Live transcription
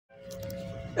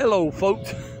Hello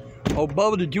folks, old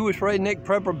Bubba the Jewish Redneck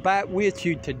Prepper back with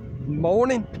you today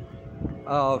morning,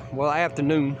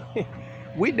 afternoon.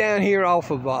 We down here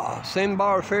off of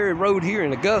Sandbar Ferry Road here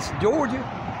in Augusta, Georgia,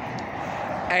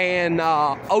 and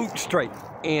Oak Street,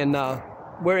 and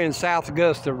we're in South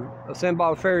Augusta.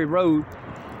 Sandbar Ferry Road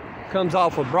comes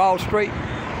off of Broad Street,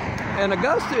 and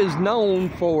Augusta is known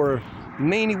for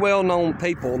many well-known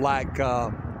people like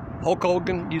Hulk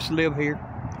Hogan used to live here,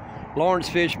 Lawrence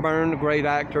Fishburne, the great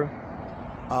actor,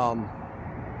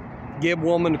 Gib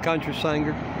Woman, the country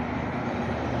singer,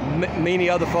 many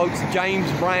other folks,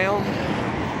 James Brown.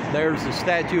 There's the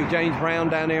statue of James Brown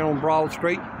down there on Broad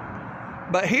Street.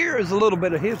 But here is a little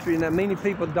bit of history that many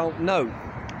people don't know.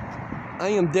 I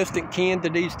am distant kin to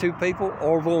these two people,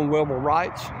 Orville and Wilbur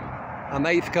Wrights. I'm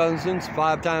eighth cousins,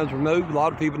 5 times removed. A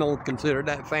lot of people don't consider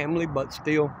that family, but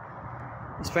still,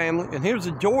 it's family. And here's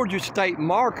a Georgia state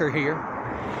marker here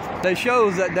that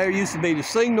shows that there used to be the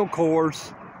Signal Corps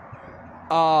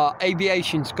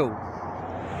aviation school.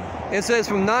 It says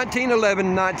from 1911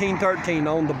 to 1913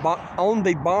 on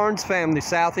the Barnes family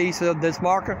southeast of this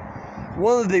marker,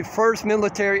 one of the first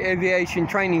military aviation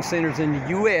training centers in the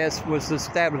U.S. was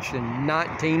established in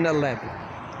 1911.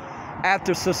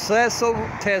 After successful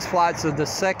test flights of the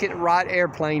second Wright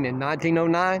airplane in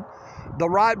 1909, the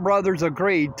Wright brothers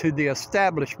agreed to the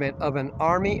establishment of an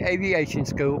Army aviation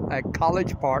school at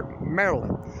College Park,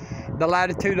 Maryland. The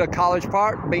latitude of College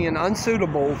Park being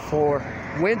unsuitable for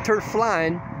winter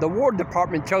flying, the War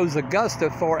Department chose Augusta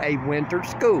for a winter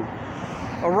school.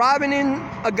 Arriving in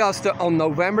Augusta on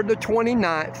November the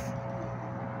 29th,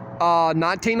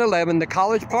 1911, the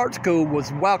College Park School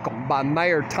was welcomed by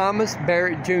Mayor Thomas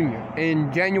Barrett Jr.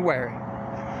 in January.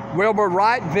 Wilbur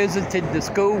Wright visited the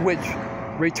school, which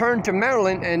returned to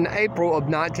Maryland in April of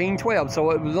 1912, so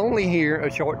it was only here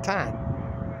a short time.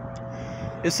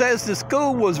 It says the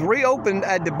school was reopened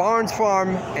at the Barnes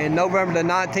Farm in November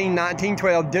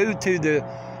 1912 due to the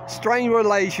strained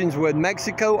relations with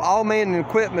Mexico. All men and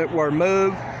equipment were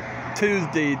moved to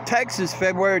the Texas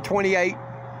February 28,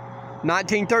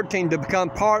 1913 to become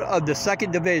part of the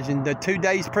 2nd Division. The 2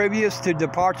 days previous to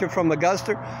departure from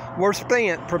Augusta were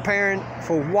spent preparing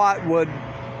for what would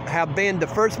have been the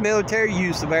first military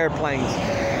use of airplanes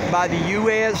by the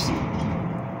U.S.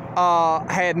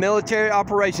 Had military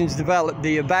operations developed.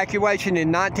 The evacuation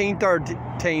in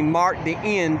 1913 marked the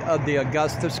end of the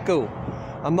Augusta School.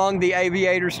 Among the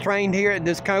aviators trained here at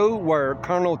this school were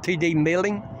Colonel T.D.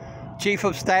 Milling, Chief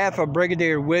of Staff of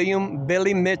Brigadier William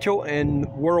Billy Mitchell in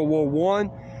World War I,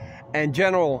 and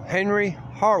General Henry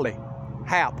Harley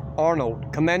Hap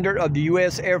Arnold, Commander of the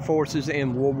U.S. Air Forces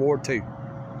in World War II.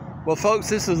 Well, folks,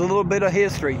 this is a little bit of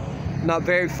history. Not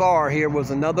very far here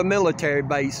was another military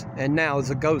base, and now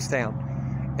is a ghost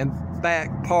town and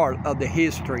back part of the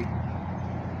history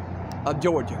of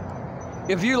Georgia.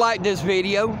 If you like this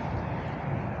video,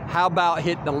 how about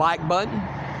hit the like button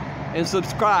and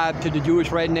subscribe to the Jewish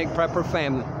Redneck Prepper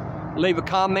family. Leave a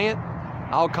comment.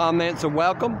 All comments are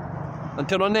welcome.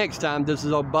 Until the next time, this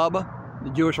is old Bubba, the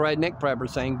Jewish Redneck Prepper,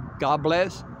 saying God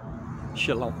bless.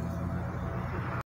 Shalom.